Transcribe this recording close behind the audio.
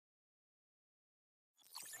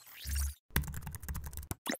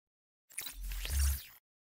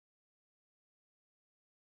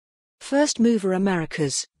First Mover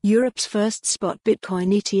Americas, Europe's first spot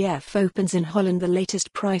Bitcoin ETF opens in Holland. The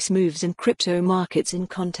latest price moves in crypto markets in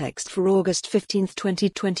context for August 15,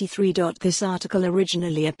 2023. This article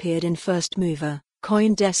originally appeared in First Mover,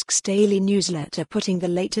 CoinDesk's daily newsletter putting the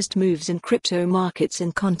latest moves in crypto markets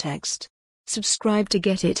in context. Subscribe to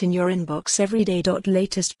get it in your inbox every day.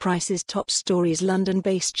 Latest prices, top stories.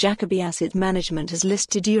 London-based Jacobi Asset Management has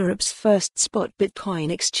listed Europe's first spot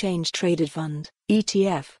Bitcoin exchange-traded fund,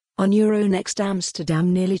 ETF, on Euronext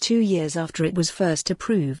Amsterdam nearly 2 years after it was first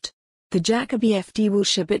approved. The Jacobi FD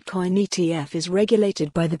Wilshire Bitcoin ETF is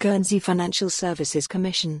regulated by the Guernsey Financial Services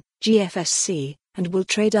Commission, GFSC, and will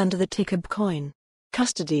trade under the ticker BCoin.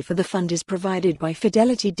 Custody for the fund is provided by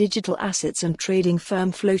Fidelity Digital Assets and trading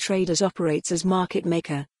firm Flow Traders operates as market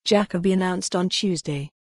maker, Jacobi announced on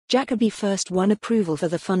Tuesday. Jacobi first won approval for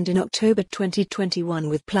the fund in October 2021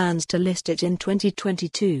 with plans to list it in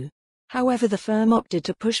 2022. However, the firm opted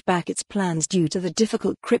to push back its plans due to the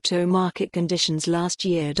difficult crypto market conditions last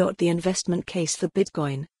year. The investment case for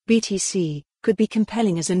Bitcoin, BTC, could be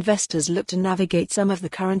compelling as investors look to navigate some of the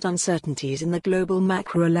current uncertainties in the global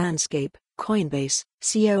macro landscape, Coinbase,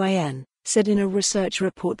 COIN, said in a research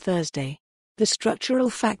report Thursday. The structural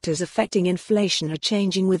factors affecting inflation are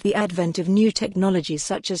changing with the advent of new technologies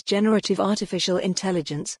such as generative artificial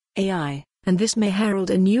intelligence, AI, and this may herald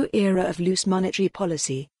a new era of loose monetary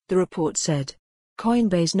policy, the report said.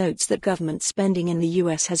 Coinbase notes that government spending in the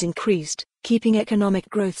US has increased, keeping economic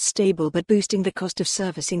growth stable but boosting the cost of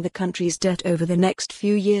servicing the country's debt over the next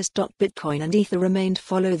few years. Bitcoin and Ether remained.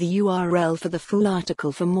 Follow the URL for the full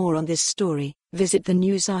article. For more on this story, visit the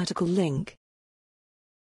news article link.